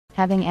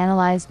Having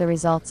analyzed the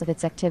results of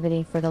its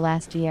activity for the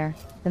last year,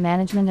 the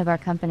management of our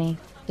company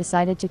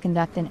decided to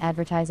conduct an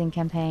advertising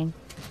campaign.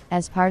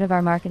 As part of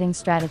our marketing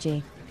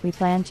strategy, we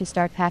plan to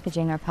start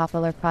packaging our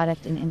popular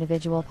product in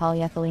individual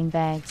polyethylene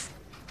bags.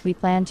 We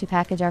plan to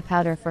package our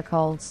powder for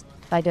colds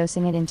by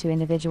dosing it into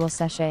individual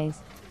sachets.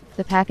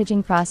 The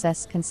packaging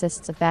process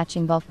consists of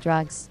batching bulk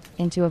drugs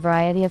into a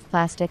variety of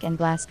plastic and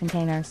glass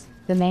containers.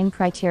 The main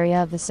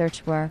criteria of the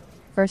search were: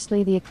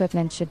 firstly, the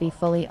equipment should be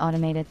fully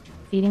automated,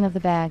 feeding of the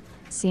bag,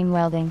 seam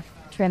welding,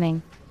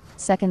 trimming.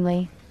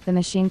 Secondly, the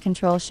machine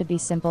control should be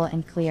simple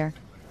and clear.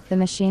 The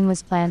machine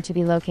was planned to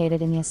be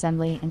located in the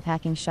assembly and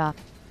packing shop.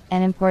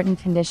 An important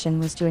condition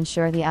was to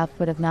ensure the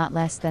output of not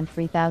less than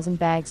 3,000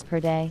 bags per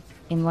day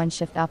in one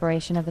shift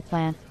operation of the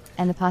plant,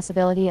 and the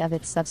possibility of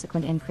its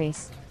subsequent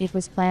increase. It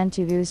was planned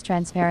to use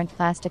transparent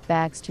plastic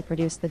bags to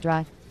produce the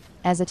drug.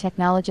 As a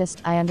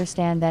technologist, I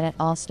understand that at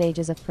all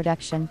stages of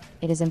production,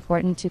 it is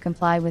important to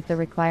comply with the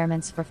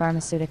requirements for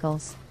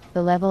pharmaceuticals.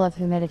 The level of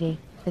humidity,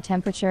 the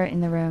temperature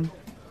in the room.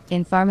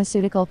 In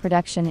pharmaceutical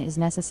production, it is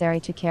necessary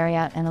to carry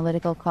out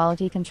analytical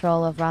quality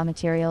control of raw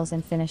materials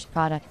and finished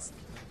products.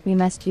 We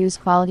must use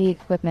quality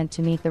equipment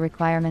to meet the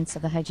requirements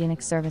of the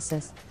hygienic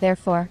services.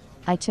 Therefore,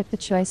 I took the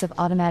choice of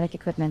automatic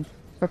equipment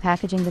for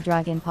packaging the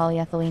drug in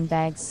polyethylene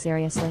bags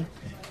seriously.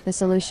 The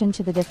solution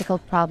to the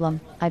difficult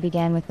problem, I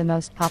began with the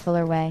most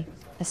popular way,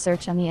 a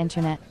search on the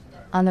internet.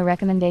 On the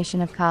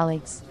recommendation of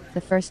colleagues, the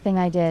first thing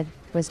I did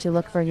was to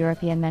look for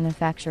European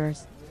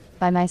manufacturers.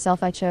 By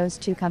myself, I chose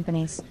 2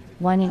 companies,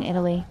 one in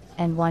Italy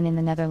and one in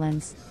the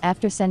Netherlands.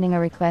 After sending a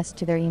request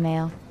to their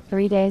email,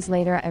 3 days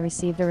later I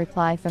received a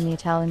reply from the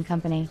Italian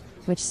company,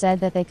 which said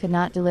that they could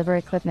not deliver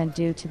equipment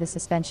due to the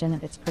suspension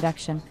of its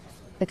production.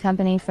 The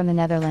company from the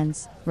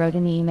Netherlands wrote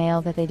in the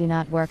email that they do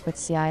not work with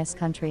CIS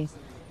countries.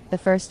 The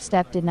first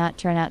step did not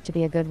turn out to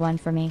be a good one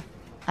for me.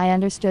 I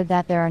understood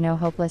that there are no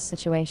hopeless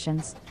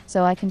situations,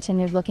 so I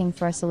continued looking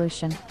for a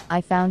solution.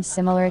 I found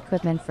similar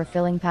equipment for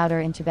filling powder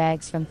into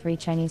bags from 3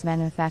 Chinese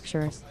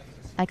manufacturers.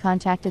 I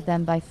contacted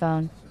them by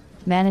phone.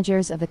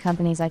 Managers of the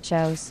companies I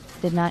chose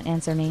did not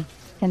answer me.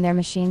 Can their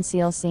machine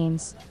seal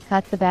seams?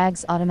 Cut the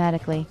bags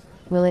automatically?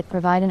 Will it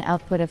provide an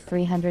output of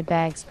 300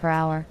 bags per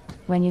hour?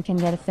 When you can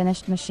get a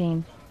finished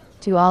machine?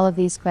 To all of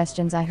these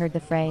questions I heard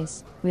the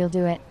phrase, "We'll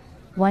do it."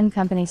 One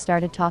company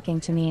started talking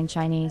to me in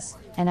Chinese,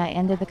 and I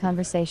ended the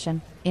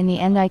conversation. In the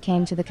end, I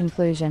came to the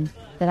conclusion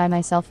that I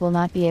myself will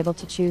not be able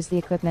to choose the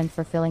equipment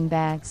for filling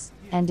bags,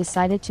 and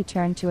decided to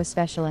turn to a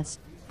specialist.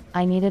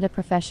 I needed a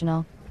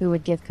professional who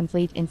would give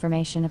complete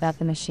information about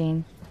the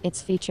machine,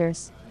 its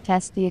features,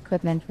 test the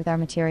equipment with our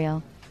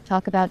material,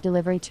 talk about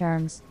delivery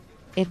terms.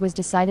 It was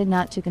decided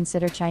not to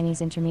consider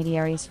Chinese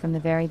intermediaries from the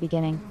very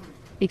beginning,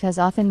 because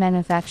often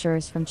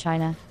manufacturers from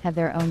China have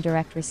their own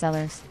direct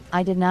resellers.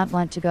 I did not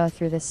want to go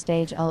through this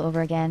stage all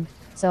over again,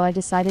 so I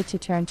decided to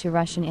turn to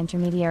Russian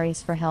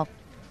intermediaries for help.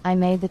 I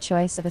made the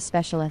choice of a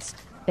specialist,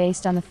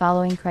 based on the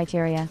following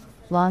criteria: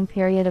 long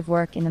period of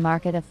work in the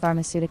market of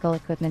pharmaceutical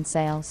equipment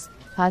sales,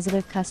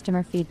 positive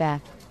customer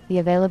feedback, the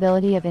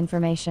availability of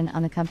information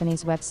on the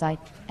company's website,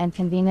 and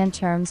convenient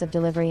terms of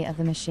delivery of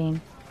the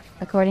machine.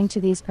 According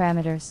to these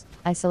parameters,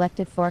 I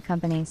selected 4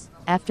 companies.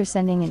 After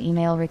sending an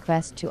email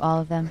request to all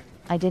of them,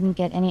 I didn't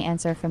get any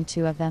answer from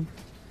 2 of them.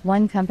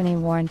 One company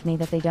warned me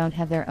that they don't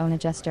have their own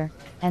adjuster,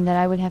 and that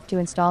I would have to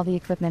install the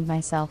equipment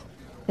myself.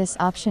 This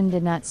option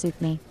did not suit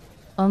me.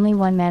 Only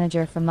one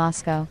manager from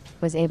Moscow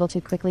was able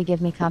to quickly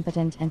give me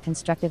competent and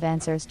constructive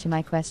answers to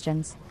my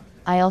questions.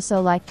 I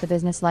also liked the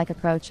business-like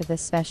approach of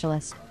this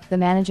specialist. The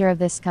manager of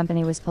this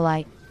company was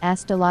polite,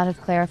 asked a lot of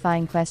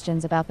clarifying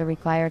questions about the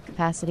required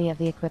capacity of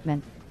the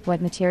equipment,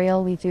 what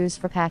material we use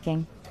for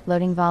packing,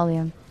 loading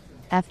volume.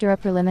 After a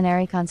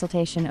preliminary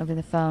consultation over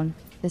the phone,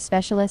 the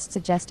specialist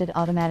suggested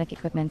automatic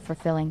equipment for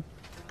filling.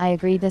 I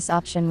agreed this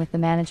option with the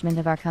management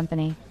of our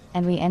company,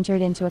 and we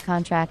entered into a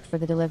contract for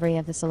the delivery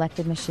of the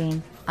selected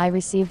machine. I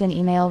received an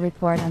email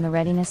report on the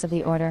readiness of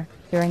the order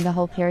during the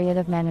whole period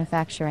of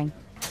manufacturing.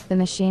 The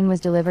machine was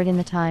delivered in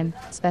the time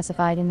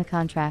specified in the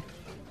contract.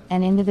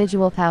 An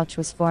individual pouch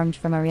was formed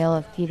from a reel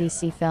of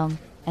PVC film,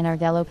 and our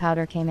Dello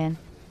powder came in.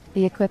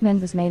 The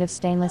equipment was made of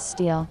stainless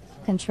steel.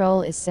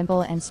 Control is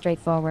simple and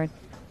straightforward.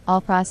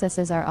 All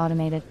processes are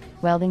automated: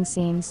 welding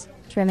seams,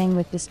 trimming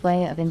with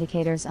display of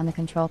indicators on the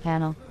control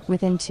panel.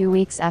 Within 2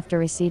 weeks after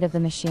receipt of the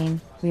machine,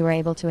 we were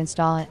able to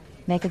install it,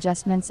 make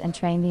adjustments, and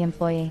train the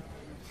employee.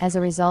 As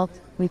a result,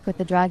 we put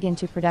the drug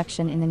into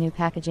production in the new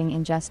packaging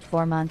in just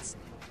 4 months.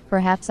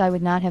 Perhaps I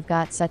would not have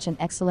got such an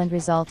excellent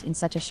result in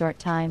such a short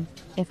time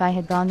if I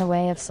had gone the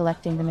way of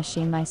selecting the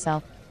machine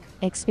myself.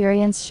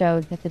 Experience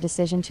showed that the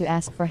decision to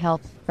ask for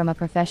help from a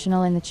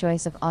professional in the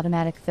choice of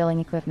automatic filling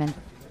equipment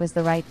was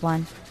the right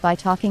one. By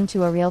talking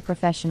to a real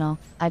professional,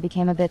 I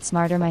became a bit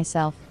smarter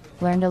myself,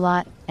 learned a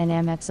lot, and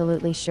am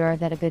absolutely sure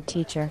that a good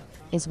teacher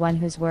is one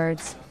whose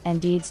words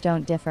and deeds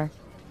don't differ.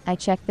 I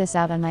checked this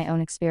out on my own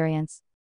experience.